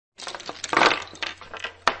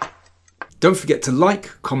Don't forget to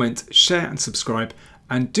like, comment, share and subscribe,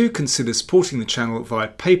 and do consider supporting the channel via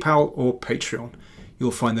PayPal or Patreon. You'll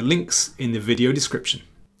find the links in the video description.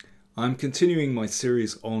 I'm continuing my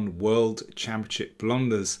series on World Championship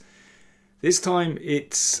blunders. This time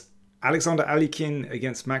it's Alexander Alekhine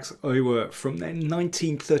against Max Euwe from their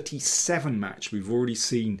 1937 match. We've already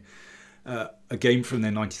seen a game from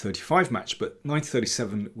their 1935 match, but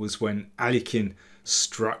 1937 was when Alekhine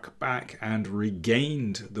struck back and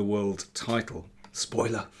regained the world title.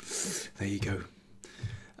 Spoiler, there you go.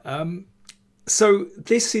 So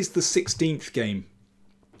this is the 16th game.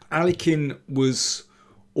 Alekhine was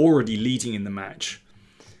already leading in the match.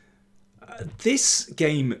 This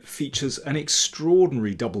game features an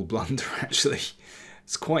extraordinary double blunder, actually.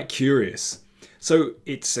 It's quite curious. So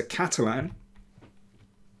it's a Catalan.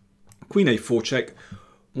 Queen a4 check.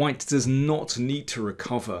 White does not need to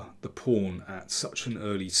recover the pawn at such an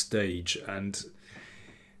early stage, and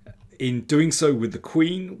in doing so with the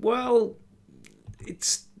queen, well,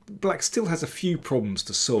 black still has a few problems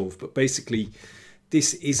to solve, but basically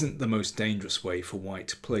this isn't the most dangerous way for white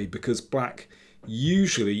to play, because black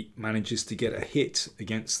usually manages to get a hit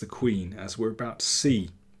against the queen, as we're about to see.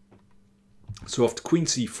 So after queen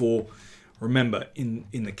c4, remember in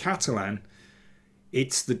the Catalan,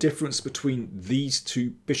 it's the difference between these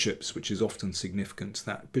two bishops which is often significant.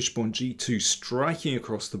 That bishop on g2 striking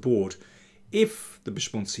across the board. If the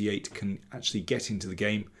bishop on c8 can actually get into the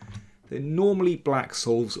game, then normally black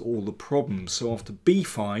solves all the problems. So after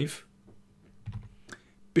b5,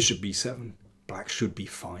 bishop b7, black should be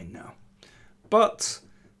fine now. But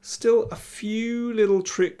still a few little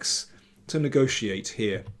tricks to negotiate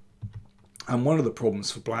here. And one of the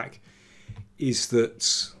problems for black is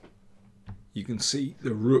that you can see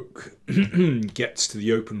the rook gets to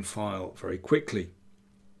the open file very quickly.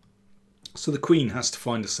 So the queen has to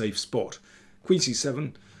find a safe spot. Queen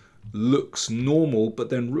c7 looks normal, but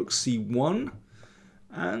then rook c1,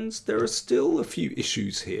 and there are still a few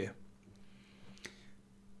issues here.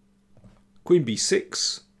 Queen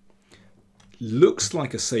b6 looks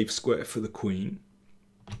like a safe square for the queen,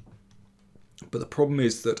 but the problem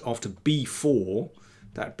is that after b4,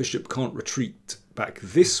 that bishop can't retreat back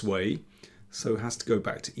this way, so it has to go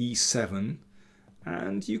back to e7,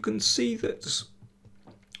 and you can see that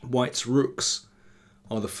white's rooks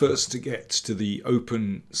are the first to get to the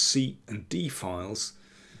open c and d files,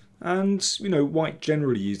 and you know, white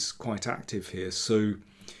generally is quite active here, so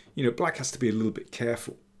you know, black has to be a little bit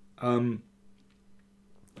careful.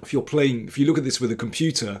 If you look at this with a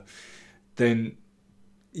computer, then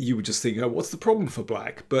you would just think, oh, what's the problem for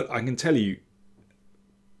black? But I can tell you,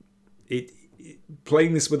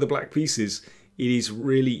 playing this with the black pieces, it is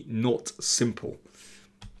really not simple.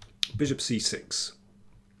 Bishop c6.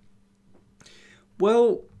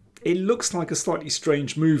 Well, it looks like a slightly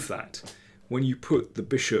strange move, that, when you put the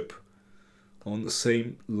bishop on the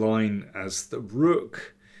same line as the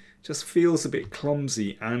rook. Just feels a bit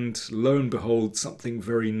clumsy, and lo and behold, something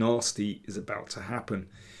very nasty is about to happen.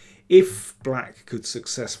 If black could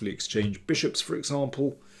successfully exchange bishops, for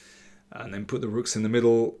example, and then put the rooks in the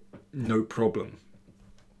middle, no problem.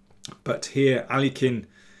 But here Alekhine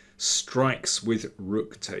strikes with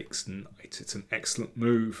rook takes knight. It's an excellent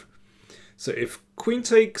move. So if queen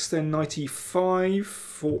takes, then knight e5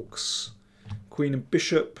 forks queen and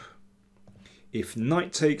bishop. If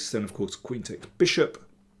knight takes, then of course queen takes bishop.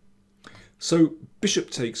 So bishop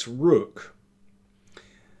takes rook.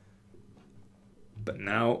 But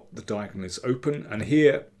now the diagonal is open, and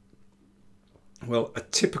here, well, a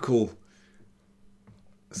typical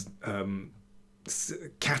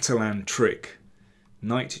Catalan trick,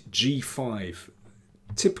 knight g5.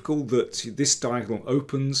 Typical that this diagonal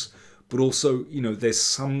opens, but also, you know, there's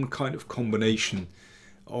some kind of combination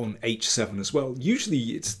on h7 as well. Usually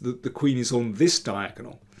it's the queen is on this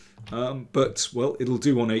diagonal, but well, it'll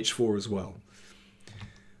do on h4 as well.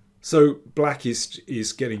 So black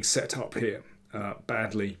is getting set up here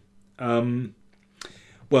badly.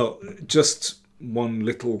 Well, just one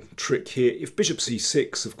little trick here. If bishop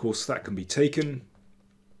c6, of course, that can be taken.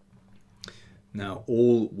 Now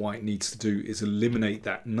all white needs to do is eliminate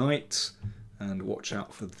that knight, and watch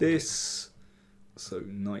out for this. So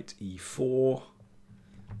knight e4,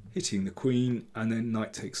 hitting the queen, and then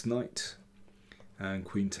knight takes knight, and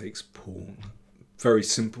queen takes pawn. Very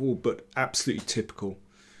simple, but absolutely typical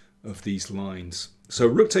of these lines. So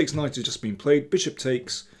rook takes knight has just been played, bishop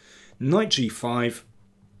takes, knight g5,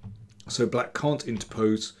 so black can't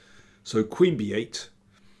interpose, so queen b8.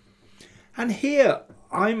 And here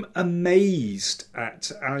I'm amazed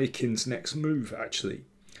at Alekhine's next move, actually.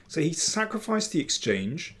 So he sacrificed the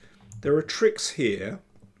exchange. There are tricks here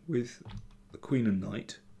with the queen and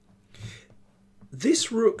knight.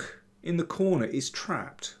 this rook in the corner is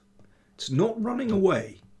trapped. It's not running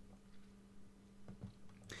away.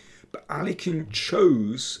 But Alekhine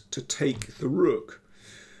chose to take the rook.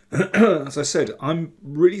 As I said, I'm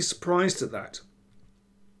really surprised at that.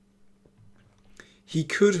 He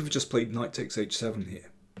could have just played knight takes h7 here.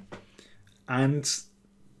 And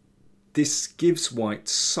this gives white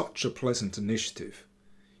such a pleasant initiative.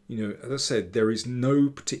 You know, as I said, there is no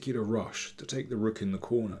particular rush to take the rook in the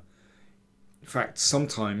corner. In fact,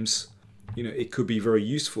 sometimes, you know, it could be very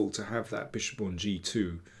useful to have that bishop on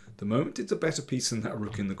g2. The moment it's a better piece than that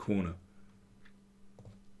rook in the corner.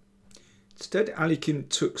 Instead, Alekhine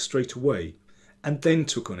took straight away and then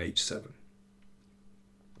took on h7.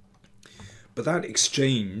 But that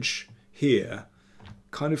exchange here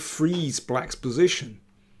kind of frees black's position.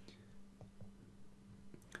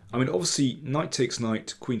 I mean, obviously, knight takes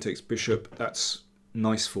knight, queen takes bishop, that's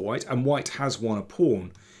nice for white. And white has won a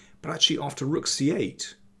pawn. But actually, after rook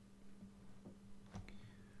c8,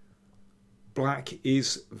 black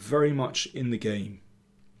is very much in the game.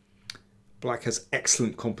 Black has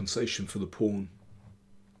excellent compensation for the pawn.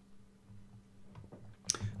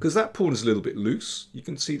 Because that pawn is a little bit loose, you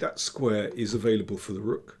can see that square is available for the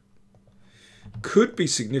rook. Could be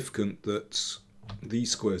significant that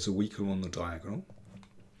these squares are weaker on the diagonal.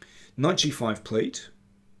 Knight g5 played.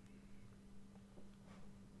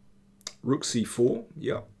 Rook c4,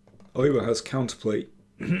 yeah. Euwe has counterplay.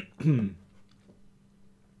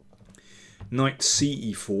 Knight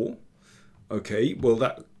ce4. Okay, well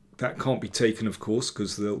that can't be taken, of course,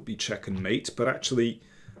 because there'll be check and mate. But actually,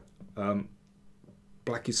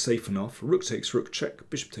 black is safe enough. Rook takes rook, check.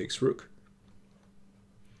 Bishop takes rook.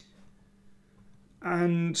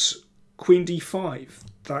 And queen d5.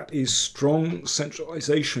 That is strong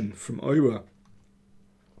centralization from Euwe.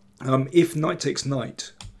 If knight takes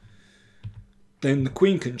knight, then the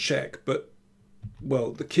queen can check, but,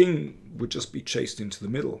 well, the king would just be chased into the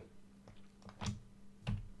middle.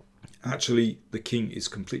 Actually, the king is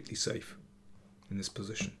completely safe in this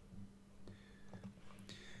position.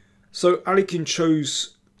 So Alekhine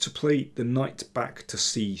chose to play the knight back to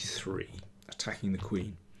c3, attacking the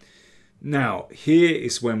queen. Now, here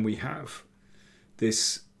is when we have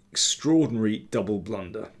this extraordinary double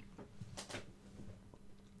blunder.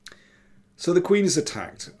 So the queen is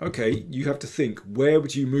attacked. Okay, you have to think, where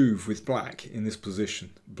would you move with black in this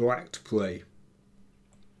position? Black to play.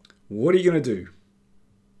 What are you going to do?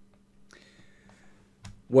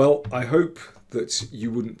 Well, I hope that you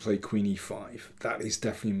wouldn't play queen e5. That is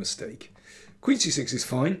definitely a mistake. Queen c6 is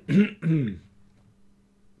fine.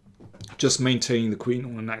 Just maintaining the queen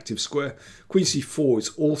on an active square. Queen c4 is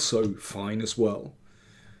also fine as well.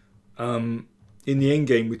 In the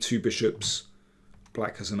endgame with two bishops,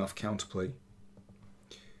 black has enough counterplay.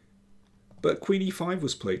 But queen e5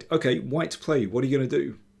 was played. Okay, white to play. What are you going to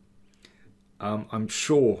do? I'm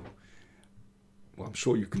sure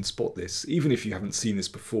you can spot this, even if you haven't seen this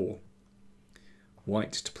before.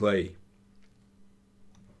 White to play.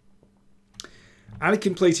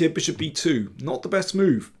 Alekhine played here bishop b2. Not the best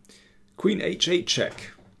move. Queen h8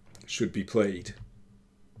 check should be played.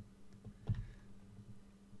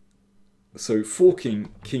 So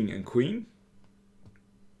forking king and queen.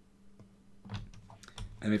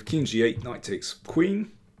 And if king g8, knight takes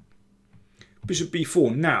queen. Bishop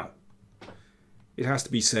b4. Now, it has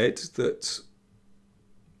to be said that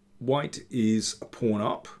white is a pawn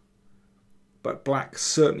up, but black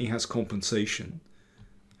certainly has compensation.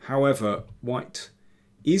 However, white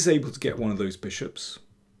is able to get one of those bishops.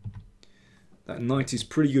 That knight is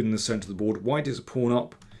pretty good in the centre of the board. White is a pawn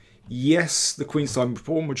up. Yes, the queenside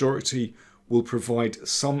pawn majority will provide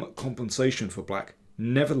some compensation for black.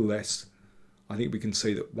 Nevertheless, I think we can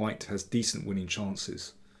say that white has decent winning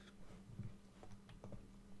chances.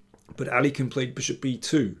 But Alekhine played bishop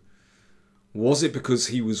b2. Was it because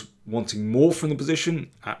he was wanting more from the position?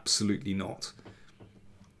 Absolutely not.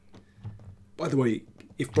 By the way,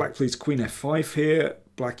 if black plays queen f5 here,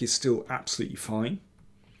 black is still absolutely fine.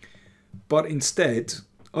 But instead,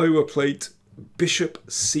 Euwe played bishop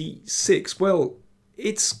c6. Well,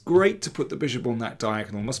 it's great to put the bishop on that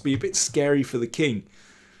diagonal. Must be a bit scary for the king.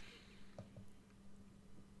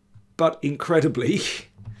 But incredibly,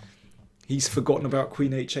 he's forgotten about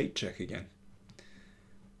queen h8 check again.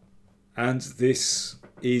 And this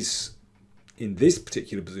is, in this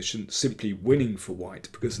particular position, simply winning for white,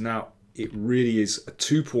 because now it really is a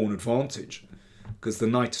two-pawn advantage, because the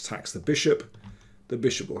knight attacks the bishop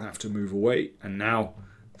will have to move away, and now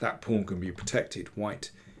that pawn can be protected.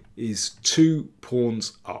 White is 2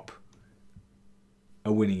 pawns up,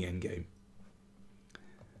 a winning endgame.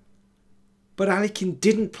 But Alekhine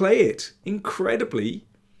didn't play it. Incredibly,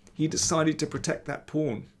 he decided to protect that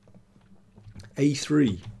pawn.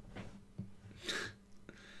 A3.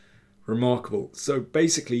 Remarkable. So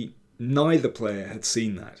basically, neither player had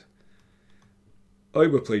seen that.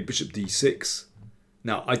 Euwe played bishop d6.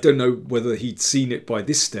 Now, I don't know whether he'd seen it by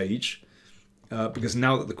this stage, because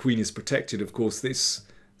now that the queen is protected, of course, this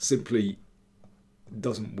simply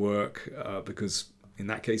doesn't work, because in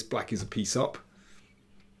that case, black is a piece up.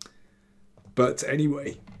 But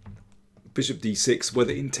anyway, bishop d6,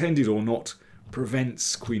 whether intended or not,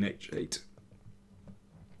 prevents queen h8.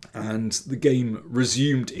 And the game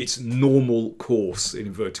resumed its normal course, in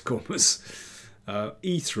inverted commas.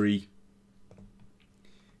 E3,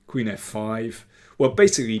 queen f5. Well,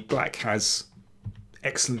 basically, black has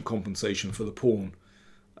excellent compensation for the pawn.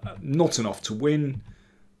 Not enough to win,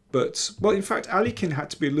 but, well, in fact, Alekhine had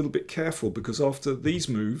to be a little bit careful, because after these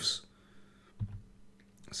moves,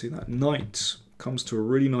 see that knight comes to a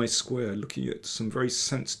really nice square, looking at some very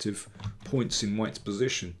sensitive points in white's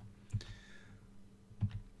position.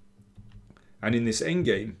 And in this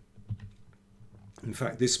endgame, in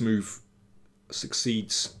fact, this move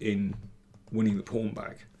succeeds in winning the pawn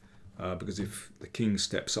back, because if the king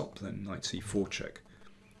steps up, then knight c4 check.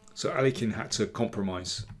 So Alekhine had to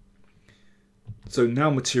compromise. So now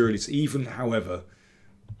material is even. However,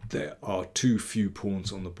 there are too few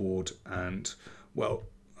pawns on the board, and, well,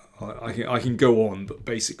 I can go on, but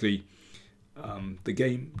basically the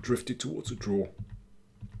game drifted towards a draw.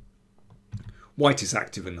 White is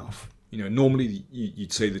active enough. You know, normally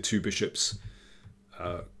you'd say the two bishops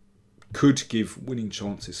could give winning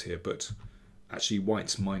chances here, but actually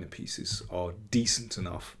white's minor pieces are decent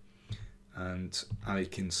enough, and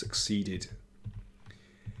Alekhine succeeded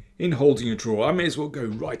in holding a draw. I may as well go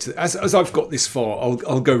right to, as I've got this far,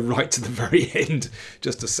 I'll go right to the very end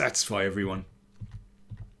just to satisfy everyone.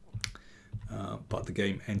 But the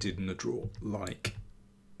game ended in a draw like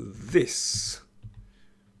this.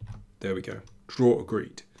 There we go. Draw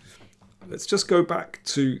agreed. Let's just go back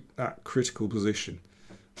to that critical position.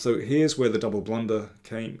 So here's where the double blunder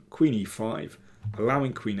came. Queen e5,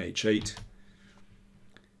 allowing queen h8.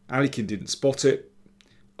 Alekhine didn't spot it.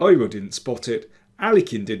 Euwe didn't spot it.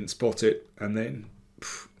 Alekhine didn't spot it. And then,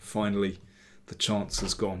 finally, the chance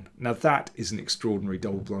has gone. Now that is an extraordinary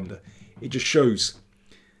double blunder. It just shows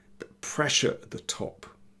the pressure at the top.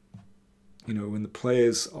 You know, when the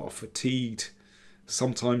players are fatigued,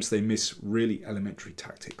 sometimes they miss really elementary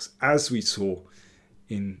tactics, as we saw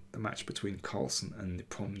in the match between Carlsen and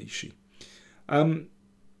Nippon-Nishi.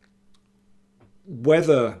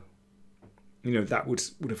 Whether, you know, that would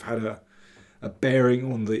have had a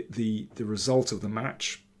bearing on the result of the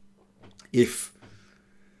match, if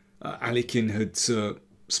Alekhine had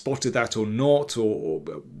spotted that or not, or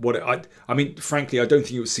what. I mean, frankly, I don't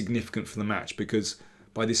think it was significant for the match, because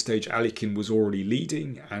by this stage Alekhine was already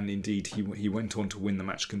leading, and indeed he went on to win the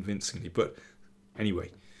match convincingly. But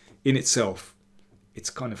anyway, in itself, it's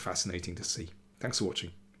kind of fascinating to see. Thanks for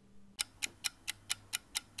watching.